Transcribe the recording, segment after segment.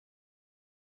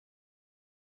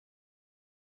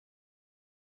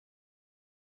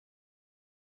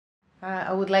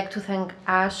I would like to thank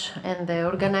Ash and the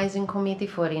organizing committee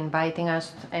for inviting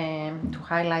us to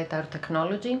highlight our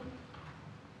technology.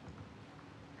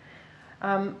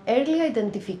 Early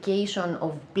identification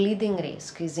of bleeding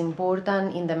risk is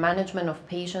important in the management of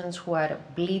patients who are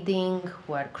bleeding,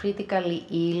 who are critically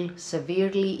ill,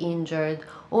 severely injured,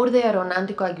 or they are on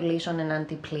anticoagulation and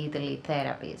antiplatelet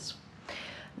therapies.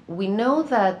 We know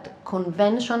that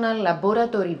conventional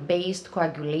laboratory-based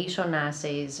coagulation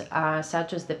assays,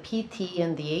 such as the PT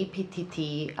and the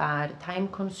APTT, are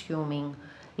time-consuming,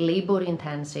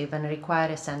 labor-intensive, and require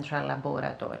a central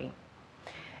laboratory.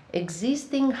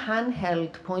 Existing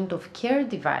handheld point-of-care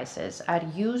devices are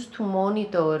used to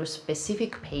monitor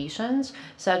specific patients,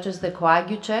 such as the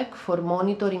CoaguCheck for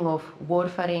monitoring of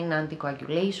warfarin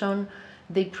anticoagulation.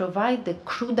 They provide the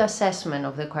crude assessment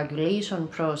of the coagulation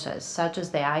process, such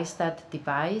as the iStat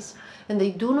device, and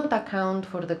they do not account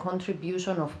for the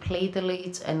contribution of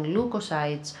platelets and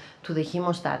leukocytes to the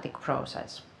hemostatic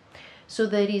process. So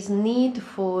there is need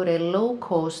for a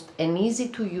low-cost and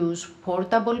easy-to-use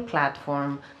portable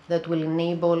platform that will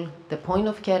enable the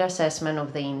point-of-care assessment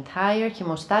of the entire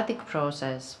hemostatic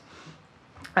process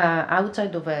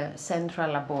outside of a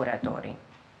central laboratory.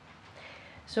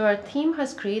 So our team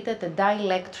has created a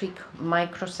dielectric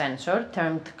microsensor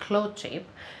termed ClotChip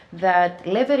that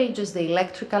leverages the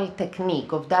electrical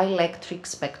technique of dielectric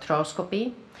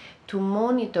spectroscopy to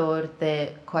monitor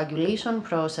the coagulation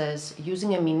process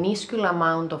using a minuscule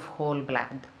amount of whole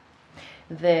blood.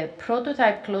 The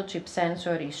prototype ClotChip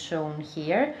sensor is shown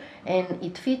here, and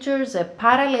it features a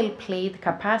parallel plate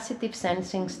capacitive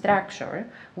sensing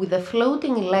structure with a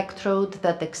floating electrode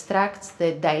that extracts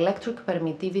the dielectric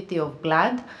permittivity of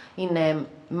blood in a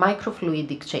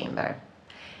microfluidic chamber.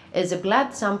 As a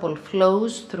blood sample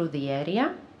flows through the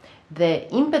area, the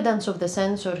impedance of the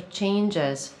sensor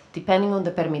changes depending on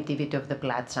the permittivity of the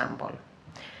blood sample.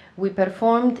 We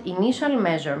performed initial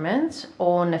measurements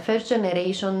on a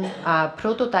first-generation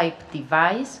prototype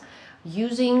device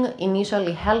using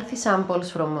initially healthy samples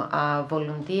from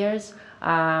volunteers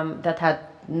that had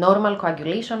normal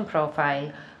coagulation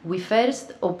profile. We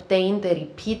first obtained a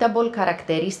repeatable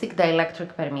characteristic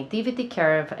dielectric permittivity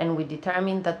curve, and we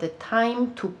determined that the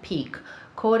time to peak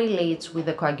correlates with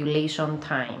the coagulation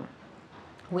time.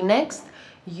 We next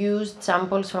used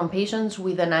samples from patients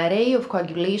with an array of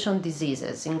coagulation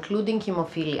diseases, including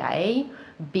hemophilia A,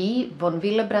 B, von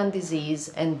Willebrand disease,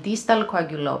 and distal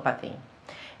coagulopathy.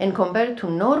 And compared to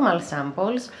normal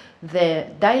samples, the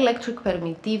dielectric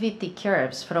permittivity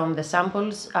curves from the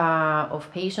samples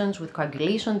of patients with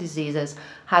coagulation diseases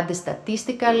had a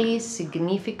statistically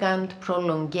significant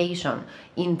prolongation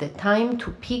in the time to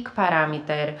peak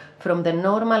parameter from the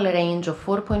normal range of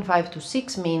 4.5 to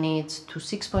 6 minutes to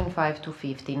 6.5 to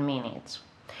 15 minutes.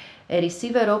 A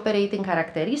receiver operating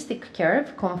characteristic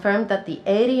curve confirmed that the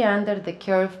area under the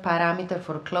curve parameter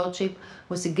for ClotChip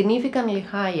was significantly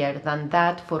higher than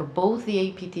that for both the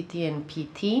APTT and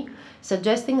PT,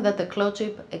 suggesting that the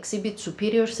ClotChip exhibits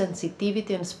superior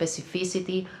sensitivity and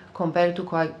specificity compared to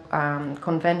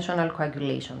conventional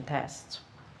coagulation tests.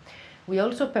 We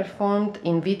also performed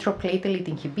in vitro platelet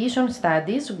inhibition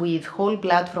studies with whole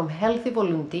blood from healthy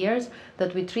volunteers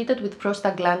that we treated with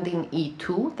prostaglandin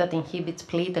E2 that inhibits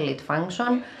platelet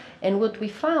function. And what we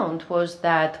found was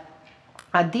that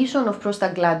addition of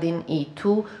prostaglandin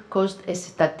E2 caused a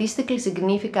statistically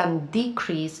significant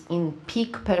decrease in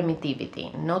peak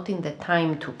permittivity, not in the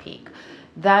time to peak.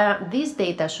 These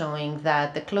data showing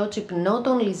that the ClotChip not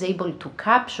only is able to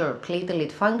capture platelet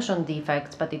function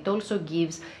defects, but it also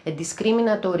gives a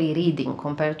discriminatory reading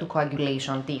compared to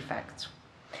coagulation defects.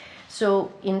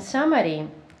 So in summary,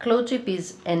 ClotChip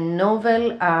is a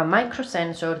novel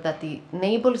microsensor that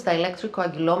enables dielectric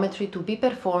coagulometry to be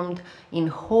performed in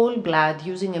whole blood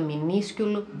using a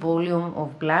minuscule volume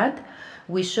of blood.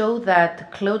 We show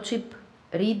that ClotChip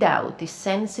readout is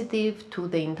sensitive to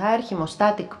the entire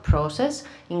hemostatic process,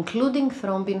 including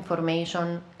thrombin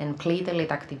formation and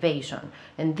platelet activation.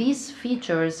 And these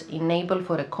features enable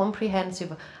for a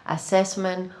comprehensive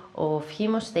assessment of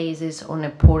hemostasis on a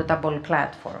portable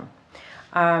platform.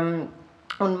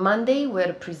 On Monday,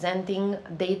 we're presenting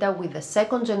data with the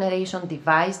second generation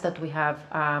device that we have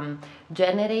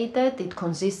generated. It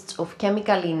consists of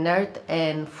chemically inert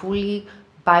and fully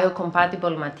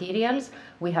biocompatible materials.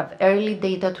 We have early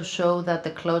data to show that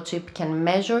the ClotChip can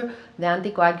measure the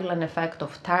anticoagulant effect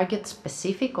of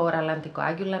target-specific oral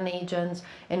anticoagulant agents,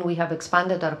 and we have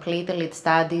expanded our platelet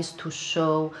studies to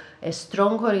show a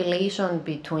strong correlation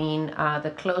between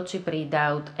the ClotChip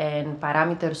readout and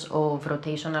parameters of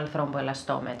rotational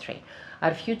thromboelastometry.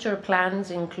 Our future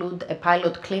plans include a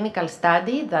pilot clinical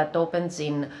study that opens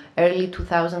in early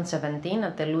 2017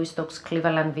 at the Louis Stokes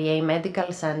Cleveland VA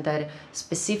Medical Center,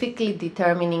 specifically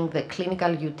determining the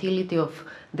clinical utility of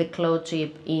the clot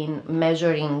chip in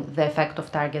measuring the effect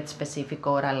of target-specific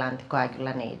oral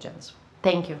anticoagulant agents.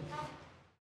 Thank you.